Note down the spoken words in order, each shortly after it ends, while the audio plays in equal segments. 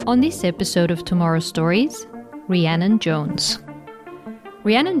On this episode of Tomorrow Stories, Rhiannon Jones.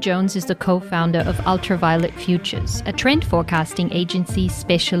 Rhiannon Jones is the co-founder of Ultraviolet Futures, a trend forecasting agency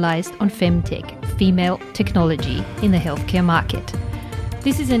specialized on Femtech, female technology, in the healthcare market.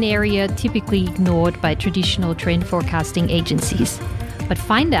 This is an area typically ignored by traditional trend forecasting agencies. But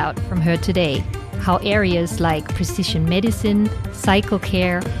find out from her today how areas like precision medicine, cycle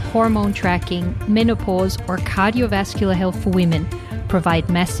care, hormone tracking, menopause, or cardiovascular health for women provide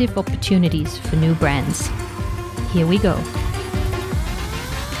massive opportunities for new brands. Here we go.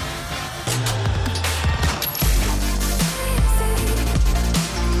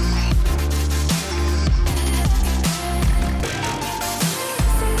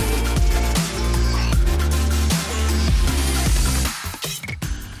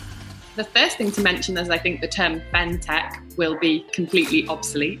 The first thing to mention is I think the term Femtech will be completely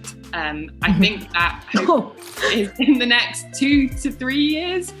obsolete. I think that is in the next 2 to 3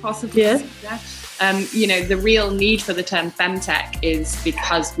 years, possibly. Yeah. The real need for the term Femtech is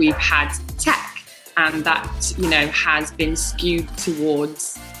because we've had tech, and that, has been skewed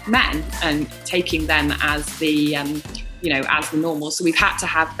towards men and taking them as the, as the normal. So we've had to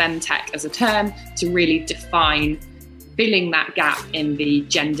have Femtech as a term to really define filling that gap in the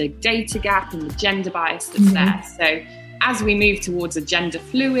gender data gap and the gender bias that's there. So as we move towards a gender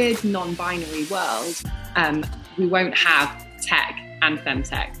fluid, non-binary world, we won't have tech and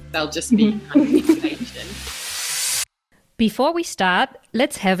Femtech. They'll just be manipulation. Before we start,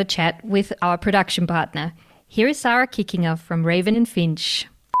 let's have a chat with our production partner. Here is Sarah kicking off from Raven and Finch.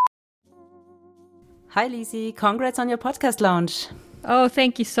 Hi Lizzie, congrats on your podcast launch. Oh,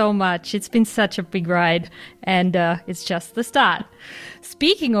 thank you so much. It's been such a big ride, and it's just the start.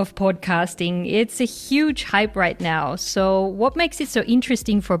 Speaking of podcasting, it's a huge hype right now. So what makes it so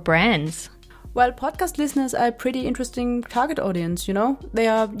interesting for brands? Well, podcast listeners are a pretty interesting target audience, They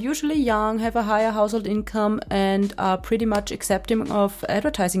are usually young, have a higher household income, and are pretty much accepting of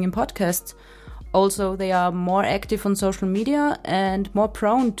advertising in podcasts. Also, they are more active on social media and more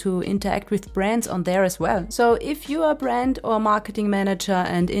prone to interact with brands on there as well. So if you are a brand or marketing manager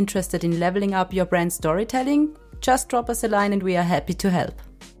and interested in leveling up your brand storytelling, just drop us a line and we are happy to help.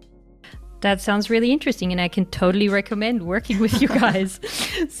 That sounds really interesting, and I can totally recommend working with you guys.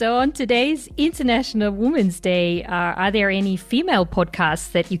 So on today's International Women's Day, are there any female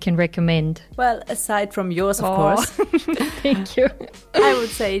podcasts that you can recommend? Well, aside from yours, of course. Thank you. I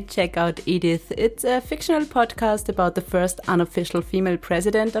would say check out Edith. It's a fictional podcast about the first unofficial female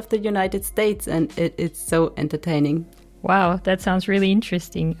president of the United States, and it's so entertaining. Wow, that sounds really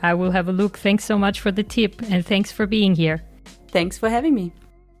interesting. I will have a look. Thanks so much for the tip, and thanks for being here. Thanks for having me.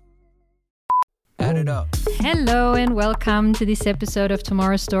 Add it up. Hello and welcome to this episode of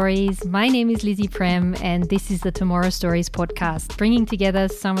Tomorrow Stories. My name is Lizzie Prem, and this is the Tomorrow Stories podcast, bringing together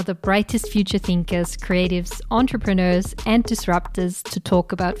some of the brightest future thinkers, creatives, entrepreneurs, and disruptors to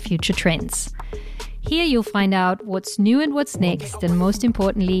talk about future trends. Here you'll find out what's new and what's next, and most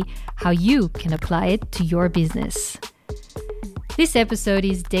importantly, how you can apply it to your business. This episode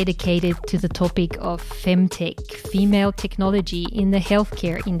is dedicated to the topic of Femtech, female technology in the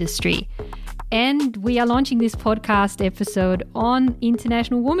healthcare industry. And we are launching this podcast episode on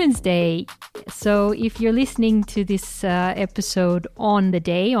International Women's Day. So if you're listening to this episode on the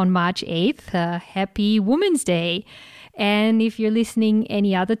day, on March 8th, happy Women's Day. And if you're listening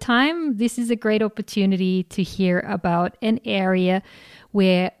any other time, this is a great opportunity to hear about an area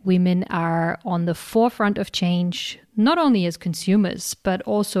where women are on the forefront of change, not only as consumers, but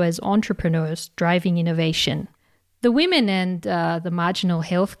also as entrepreneurs driving innovation. The women and the marginal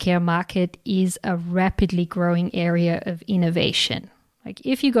healthcare market is a rapidly growing area of innovation. Like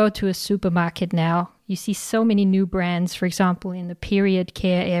if you go to a supermarket now, you see so many new brands, for example, in the period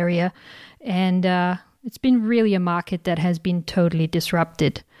care area. And it's been really a market that has been totally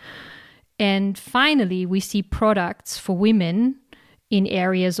disrupted. And finally, we see products for women in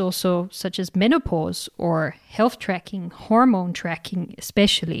areas also such as menopause or health tracking, hormone tracking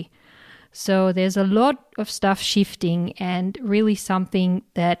especially. So there's a lot of stuff shifting, and really something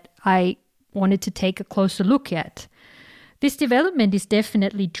that I wanted to take a closer look at. This development is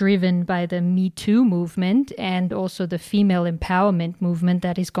definitely driven by the Me Too movement and also the female empowerment movement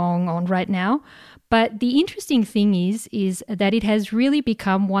that is going on right now. But the interesting thing is that it has really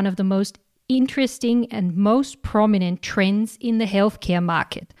become one of the most interesting and most prominent trends in the healthcare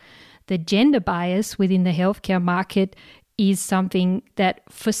market. The gender bias within the healthcare market is something that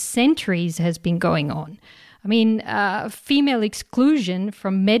for centuries has been going on. I mean, female exclusion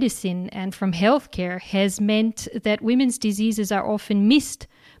from medicine and from healthcare has meant that women's diseases are often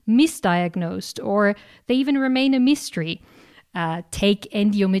misdiagnosed, or they even remain a mystery. Take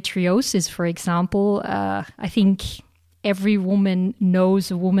endometriosis, for example. I think every woman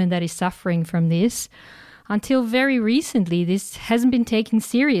knows a woman that is suffering from this. Until very recently, this hasn't been taken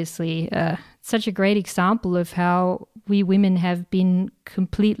seriously. Such a great example of how we women have been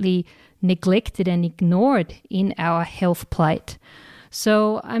completely neglected and ignored in our health plight.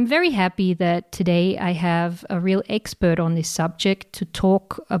 So I'm very happy that today I have a real expert on this subject to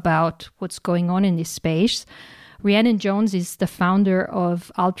talk about what's going on in this space. Rhiannon Jones is the founder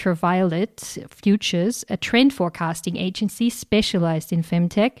of Ultraviolet Futures, a trend forecasting agency specialized in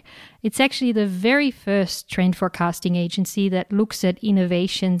Femtech. It's actually the very first trend forecasting agency that looks at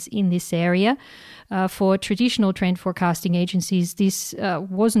innovations in this area. For traditional trend forecasting agencies, this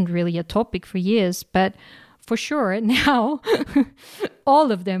wasn't really a topic for years, but for sure now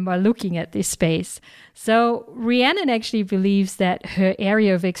all of them are looking at this space. So Rhiannon actually believes that her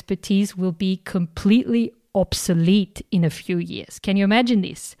area of expertise will be completely obsolete in a few years. Can you imagine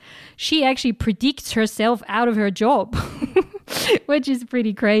this? She actually predicts herself out of her job, which is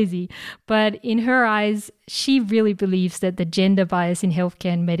pretty crazy. But in her eyes, she really believes that the gender bias in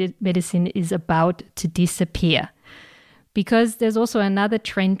healthcare and medicine is about to disappear. Because there's also another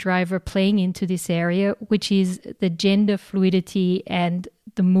trend driver playing into this area, which is the gender fluidity and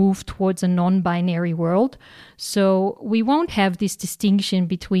the move towards a non-binary world. So we won't have this distinction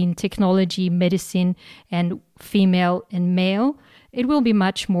between technology, medicine, and female and male. It will be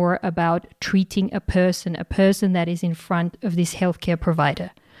much more about treating a person that is in front of this healthcare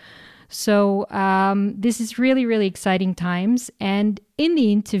provider. So this is really, really exciting times. And in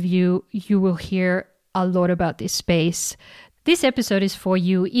the interview, you will hear a lot about this space. This episode is for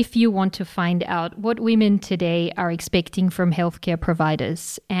you if you want to find out what women today are expecting from healthcare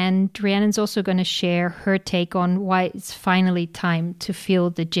providers. And Rhiannon's also going to share her take on why it's finally time to fill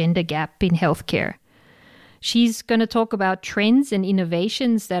the gender gap in healthcare. She's going to talk about trends and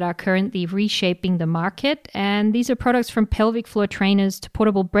innovations that are currently reshaping the market. And these are products from pelvic floor trainers to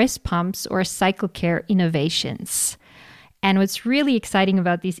portable breast pumps or cycle care innovations. And what's really exciting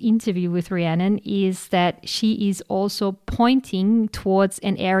about this interview with Rhiannon is that she is also pointing towards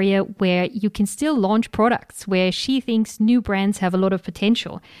an area where you can still launch products, where she thinks new brands have a lot of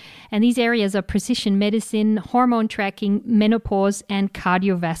potential. And these areas are precision medicine, hormone tracking, menopause, and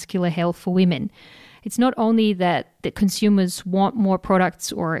cardiovascular health for women. It's not only that the consumers want more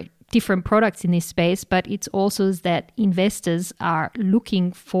products or different products in this space, but it's also that investors are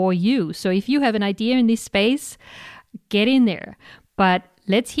looking for you. So if you have an idea in this space, get in there. But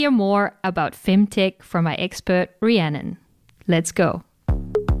let's hear more about Femtech from our expert, Rhiannon. Let's go.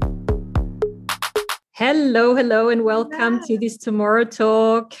 Hello, and welcome to this Tomorrow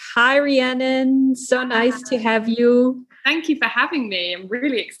Talk. Hi, Rhiannon. So nice to have you. Thank you for having me. I'm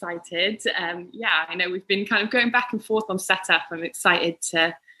really excited. I know we've been kind of going back and forth on setup. I'm excited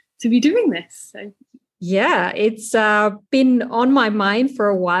to be doing this. So. Yeah, it's been on my mind for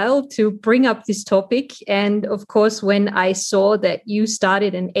a while to bring up this topic. And of course, when I saw that you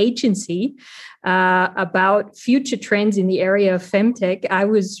started an agency about future trends in the area of Femtech, I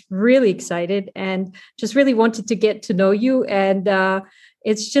was really excited and just really wanted to get to know you. And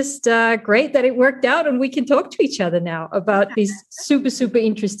it's just great that it worked out and we can talk to each other now about this super, super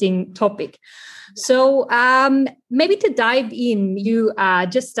interesting topic. So maybe to dive in, you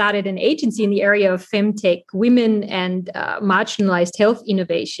just started an agency in the area of Femtech, women and marginalized health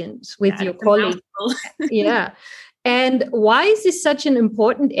innovations with your colleague. Yeah. And why is this such an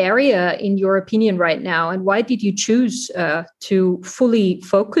important area in your opinion right now? And why did you choose to fully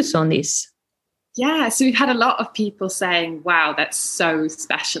focus on this? Yeah, so we've had a lot of people saying, wow, that's so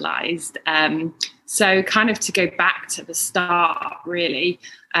specialized. So kind of to go back to the start, really,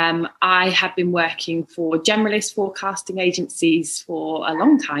 I have been working for generalist forecasting agencies for a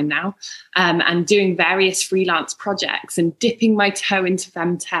long time now and doing various freelance projects and dipping my toe into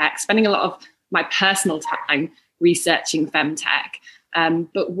Femtech, spending a lot of my personal time researching Femtech.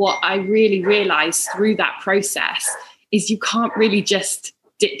 But what I really realized through that process is you can't really just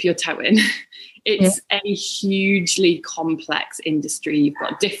dip your toe in. It's a hugely complex industry. You've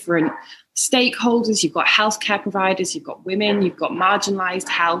got different stakeholders, you've got healthcare providers, you've got women, you've got marginalized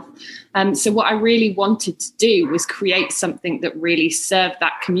health. So what I really wanted to do was create something that really served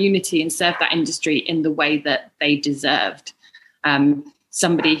that community and served that industry in the way that they deserved.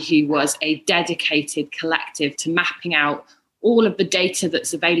 Somebody who was a dedicated collective to mapping out all of the data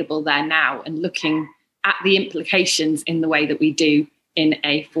that's available there now and looking at the implications in the way that we do in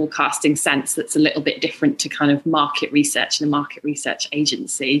a forecasting sense that's a little bit different to kind of market research and a market research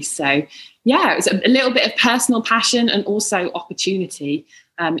agency. So yeah, it was a little bit of personal passion and also opportunity.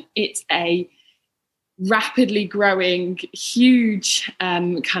 It's a rapidly growing, huge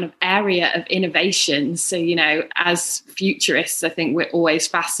kind of area of innovation. So, as futurists, I think we're always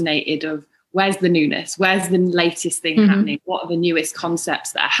fascinated of where's the newness, where's the latest thing happening, what are the newest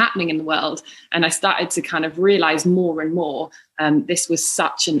concepts that are happening in the world. And I started to kind of realize more and more this was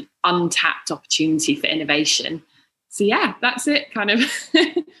such an untapped opportunity for innovation. So yeah, that's it. Kind of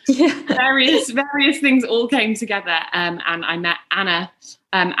various things all came together. And I met Anna.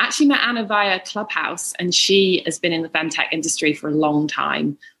 Actually met Anna via Clubhouse, and she has been in the femtech industry for a long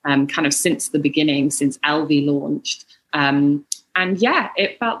time, kind of since the beginning, since LV launched. And yeah,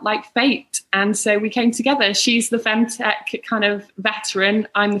 it felt like fate. And so we came together. She's the femtech kind of veteran.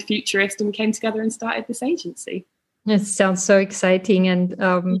 I'm the futurist, and we came together and started this agency. It sounds so exciting. And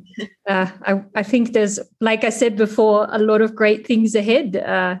I think there's, like I said before, a lot of great things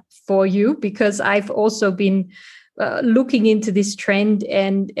ahead for you, because I've also been looking into this trend,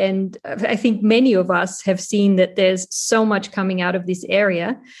 and I think many of us have seen that there's so much coming out of this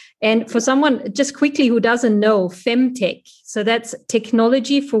area. And for someone just quickly who doesn't know, Femtech, so that's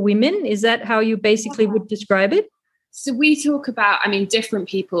technology for women. Is that how you basically would describe it? So we talk about, different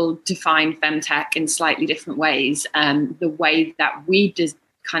people define Femtech in slightly different ways. The way that we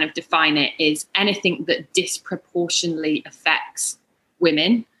kind of define it is anything that disproportionately affects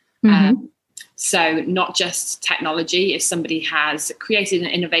women. So not just technology. If somebody has created an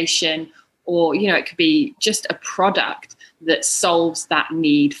innovation, or, it could be just a product that solves that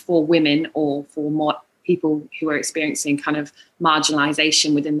need for women or for more people who are experiencing kind of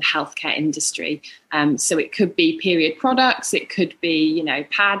marginalization within the healthcare industry. So it could be period products, it could be,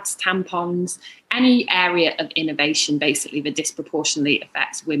 pads, tampons, any area of innovation basically that disproportionately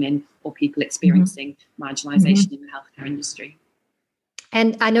affects women or people experiencing marginalization in the healthcare industry.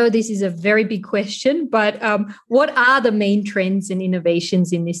 And I know this is a very big question, but what are the main trends and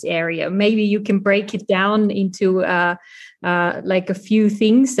innovations in this area? Maybe you can break it down into like a few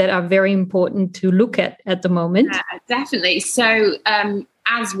things that are very important to look at the moment. Definitely. So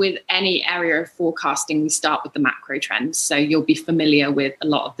as with any area of forecasting, we start with the macro trends. So you'll be familiar with a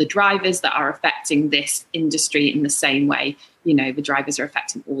lot of the drivers that are affecting this industry in the same way. The drivers are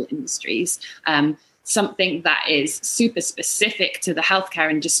affecting all industries. Something that is super specific to the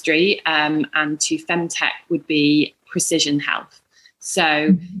healthcare industry and to Femtech would be precision health.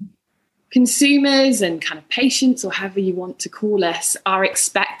 So consumers and kind of patients, or however you want to call us, are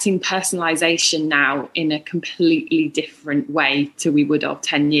expecting personalization now in a completely different way to we would have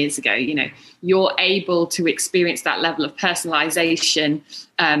 10 years ago. You're able to experience that level of personalization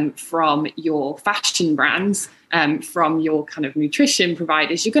from your fashion brands, from your kind of nutrition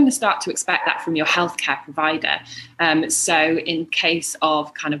providers. You're going to start to expect that from your healthcare provider. So in case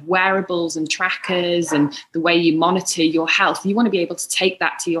of kind of wearables and trackers and the way you monitor your health, you want to be able to take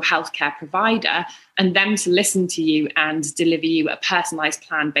that to your healthcare provider and them to listen to you and deliver you a personalized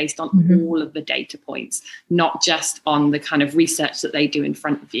plan based on all of the data points, not just on the kind of research that they do in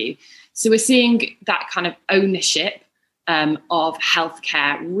front of you. So we're seeing that kind of ownership of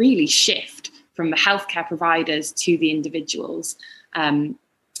healthcare really shift from the healthcare providers to the individuals. So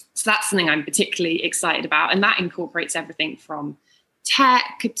that's something I'm particularly excited about. And that incorporates everything from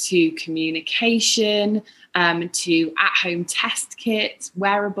tech to communication to at-home test kits,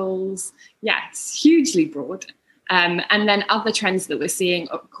 wearables. Yeah, it's hugely broad. And then other trends that we're seeing,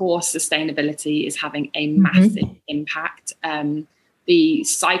 of course, sustainability is having a massive impact. The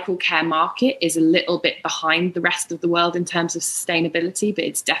cycle care market is a little bit behind the rest of the world in terms of sustainability, but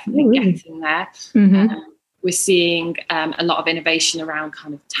it's definitely getting there. We're seeing a lot of innovation around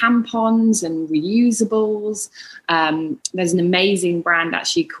kind of tampons and reusables. There's an amazing brand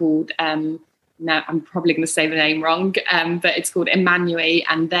actually called, now I'm probably going to say the name wrong, but it's called Emmanuel,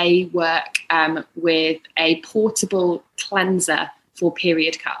 and they work with a portable cleanser for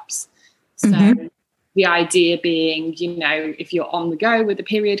period cups. So the idea being, if you're on the go with a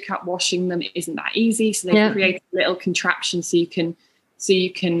period cup, washing them isn't that easy. So they create a little contraption so you can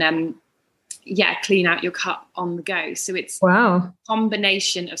clean out your cup on the go. So it's a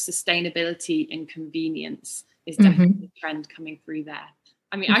combination of sustainability and convenience is definitely the trend coming through there.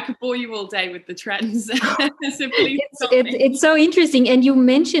 I could bore you all day with the trends. So please it's so interesting. And you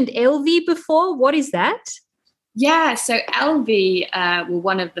mentioned LV before. What is that? Yeah, so LV were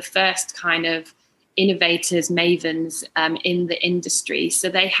one of the first kind of innovators, mavens in the industry. So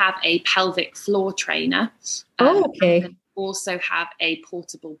they have a pelvic floor trainer. And also have a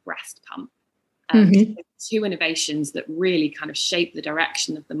portable breast pump. Two innovations that really kind of shape the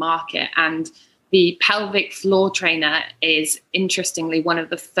direction of the market. And the pelvic floor trainer is, interestingly, one of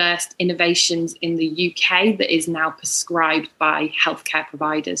the first innovations in the UK that is now prescribed by healthcare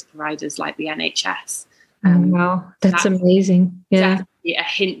providers like the NHS. Wow, that's amazing. Yeah. Definitely a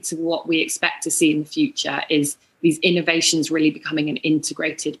hint to what we expect to see in the future is these innovations really becoming an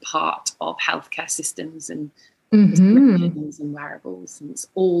integrated part of healthcare systems and prescriptions and wearables. And it's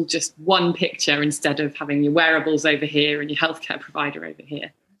all just one picture instead of having your wearables over here and your healthcare provider over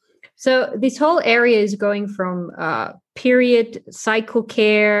here. So this whole area is going from period cycle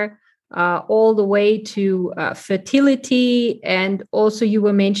care all the way to fertility. And also you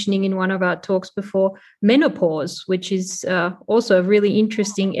were mentioning in one of our talks before, menopause, which is also a really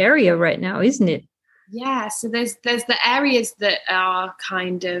interesting area right now, isn't it? Yeah, so there's the areas that are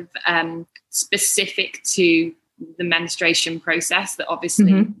kind of specific to the menstruation process that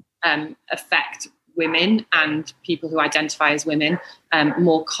obviously affect women and people who identify as women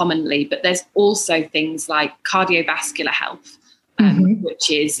more commonly. But there's also things like cardiovascular health,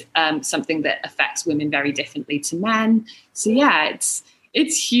 which is something that affects women very differently to men. So yeah,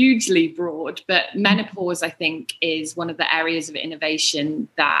 it's hugely broad, but menopause, I think, is one of the areas of innovation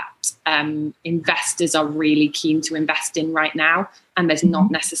that investors are really keen to invest in right now. And there's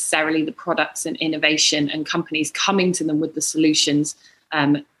not necessarily the products and innovation and companies coming to them with the solutions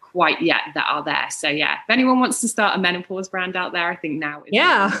quite yet that are there. So yeah, if anyone wants to start a menopause brand out there, I think now is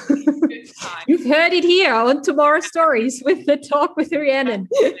a good time. You've heard it here on Tomorrow Stories with the talk with Rhiannon.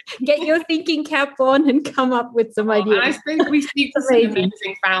 Get your thinking cap on and come up with some ideas. And I think we speak to some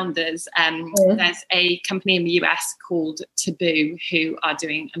amazing founders. There's a company in the US called Taboo who are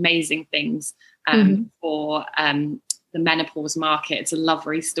doing amazing things for the menopause market. It's a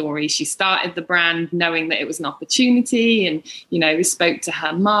lovely story. She started the brand knowing that it was an opportunity and, spoke to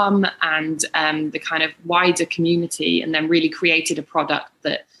her mum and the kind of wider community, and then really created a product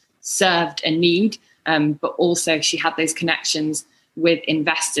that served a need. But also she had those connections with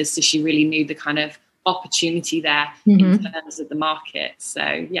investors. So she really knew the kind of opportunity there in terms of the market.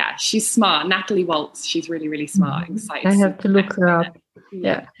 So yeah, she's smart. Natalie Waltz, she's really, really smart. Excited. I have to look her up.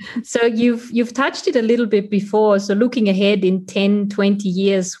 Yeah. So you've touched it a little bit before. So looking ahead in 10, 20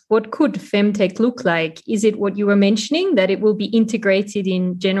 years, what could Femtech look like? Is it what you were mentioning, that it will be integrated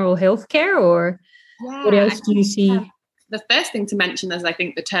in general healthcare, or what else do you see? The first thing to mention is I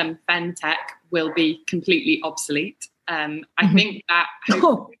think the term Femtech will be completely obsolete. I think that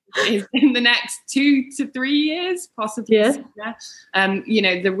is in the next 2 to 3 years, possibly. Yeah.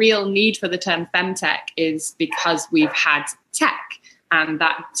 The real need for the term Femtech is because we've had tech, and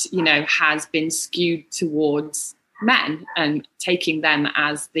that, has been skewed towards men and taking them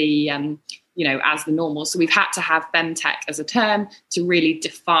as the, as the normal. So we've had to have Femtech as a term to really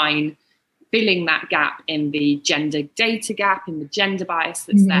define filling that gap in the gender data gap, in the gender bias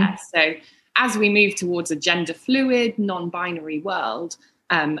that's there. So as we move towards a gender fluid, non-binary world,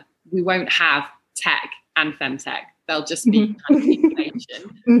 we won't have tech and Femtech. They'll just be kind of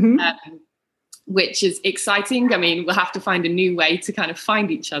information. Which is exciting. I mean, we'll have to find a new way to kind of find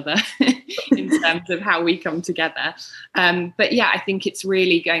each other in terms of how we come together. But yeah, I think it's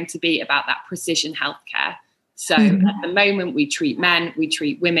really going to be about that precision healthcare. So at the moment, we treat men, we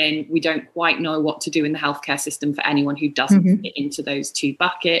treat women. We don't quite know what to do in the healthcare system for anyone who doesn't fit into those two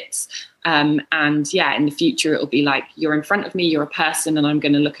buckets. And yeah, in the future, it'll be like, you're in front of me, you're a person, and I'm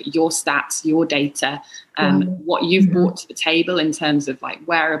going to look at your stats, your data, what you've brought to the table in terms of like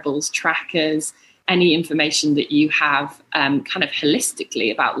wearables, trackers, any information that you have kind of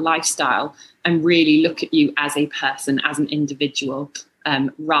holistically about lifestyle, and really look at you as a person, as an individual,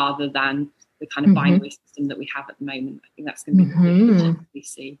 rather than the kind of binary system that we have at the moment. I think that's going to be the future we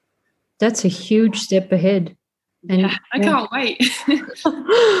see. That's a huge step ahead. And yeah, I can't wait.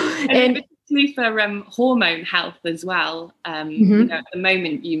 and particularly for hormone health as well. At the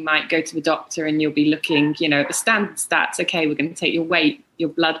moment, you might go to the doctor and you'll be looking, at the standard stats. Okay, we're going to take your weight, your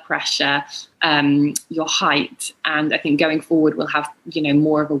blood pressure, your height. And I think going forward, we'll have,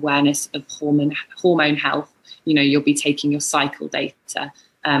 more of awareness of hormone health. You'll be taking your cycle data.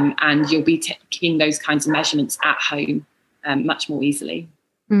 And you'll be taking those kinds of measurements at home much more easily.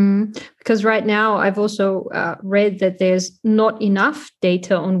 Because right now I've also read that there's not enough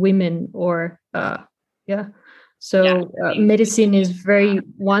data on women medicine is very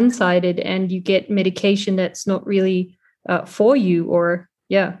one-sided, and you get medication that's not really for you or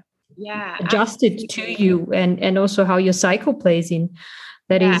adjusted absolutely. To you, and also how your cycle plays in.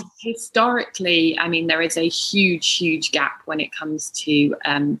 That is historically, I mean, there is a huge gap when it comes to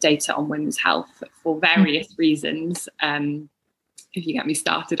data on women's health for various reasons. If you get me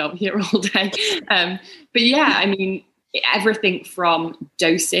started, I'll be here all day. But yeah, I mean, everything from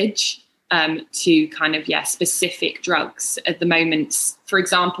dosage to kind of, specific drugs at the moment. For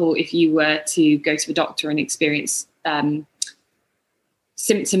example, if you were to go to the doctor and experience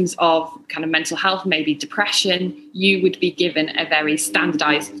symptoms of kind of mental health, maybe depression, you would be given a very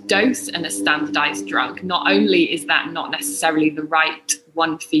standardized dose and a standardized drug. Not only is that not necessarily the right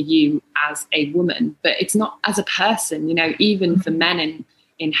one for you as a woman, but it's not as a person, even for men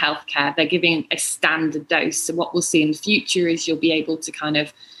in healthcare, they're giving a standard dose. So what we'll see in the future is you'll be able to kind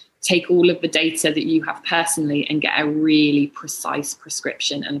of take all of the data that you have personally and get a really precise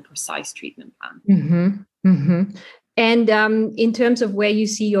prescription and a precise treatment plan. Mm-hmm. Mm-hmm. And in terms of where you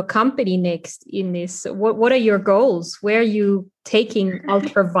see your company next in this, what are your goals? Where are you taking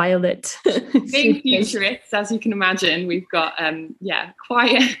ultraviolet? Being futurists, as you can imagine, we've got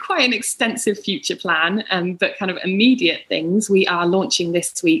quite an extensive future plan. But kind of immediate things, we are launching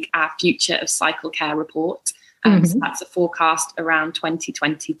this week our Future of Cycle Care report. So that's a forecast around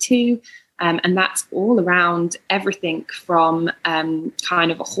 2022. And that's all around everything from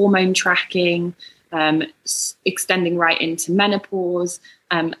kind of a hormone tracking, extending right into menopause,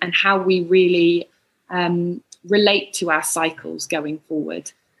 and how we really relate to our cycles going forward.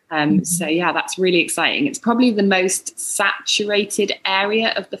 So that's really exciting. It's probably the most saturated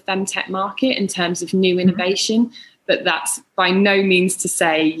area of the Femtech market in terms of new innovation, but that's by no means to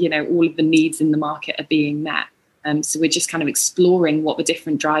say, all of the needs in the market are being met. So we're just kind of exploring what the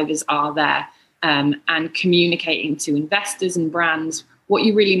different drivers are there, and communicating to investors and brands what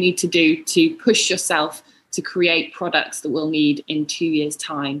you really need to do to push yourself to create products that we'll need in 2 years'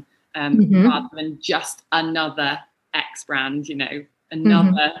 time, rather than just another X brand,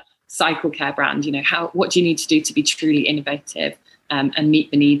 another cycle care brand. What do you need to do to be truly innovative and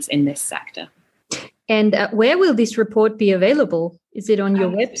meet the needs in this sector? And where will this report be available? Is it on your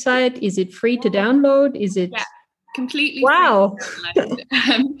website? Is it free to download? Is it... Yeah. Completely. Wow.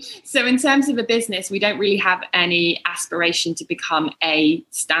 So in terms of a business, we don't really have any aspiration to become a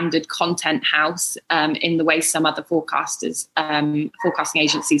standard content house in the way some other forecasting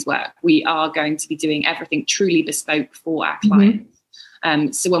agencies work. We are going to be doing everything truly bespoke for our clients.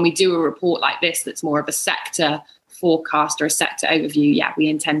 So when we do a report like this, that's more of a sector forecast or a sector overview, we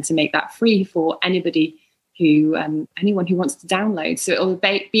intend to make that free for anyone who wants to download. So it will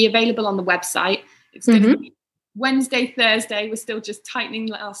be available on the website. It's going to be Wednesday, Thursday. We're still just tightening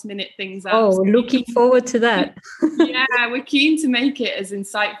last minute things up. Oh, looking forward to that. We're keen to make it as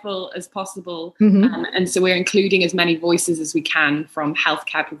insightful as possible. And so we're including as many voices as we can, from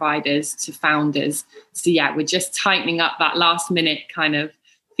healthcare providers to founders. So we're just tightening up that last minute kind of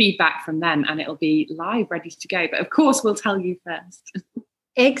feedback from them, and it'll be live, ready to go. But of course, we'll tell you first.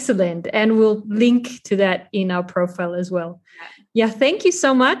 Excellent. And we'll link to that in our profile as well. Thank you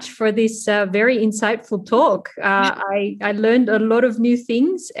so much for this very insightful talk. I learned a lot of new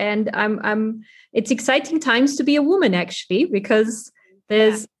things, and it's exciting times to be a woman, actually, because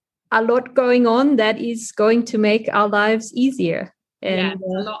there's a lot going on that is going to make our lives easier. And a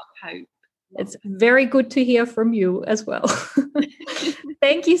lot of hope. It's very good to hear from you as well.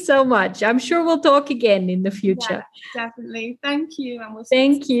 Thank you so much. I'm sure we'll talk again in the future. Definitely. Thank you. And we'll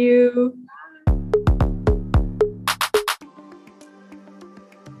Thank you.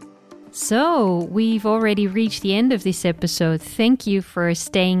 So we've already reached the end of this episode. Thank you for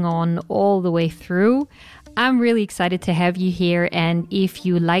staying on all the way through. I'm really excited to have you here. And if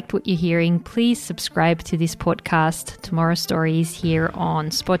you liked what you're hearing, please subscribe to this podcast, Tomorrow Stories, here on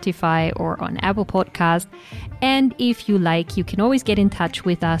Spotify or on Apple Podcast. And if you like, you can always get in touch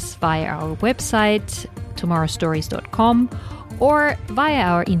with us via our website, tomorrowstories.com, or via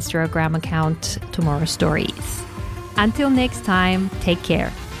our Instagram account, Tomorrow Stories. Until next time, take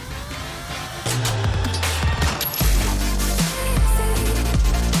care.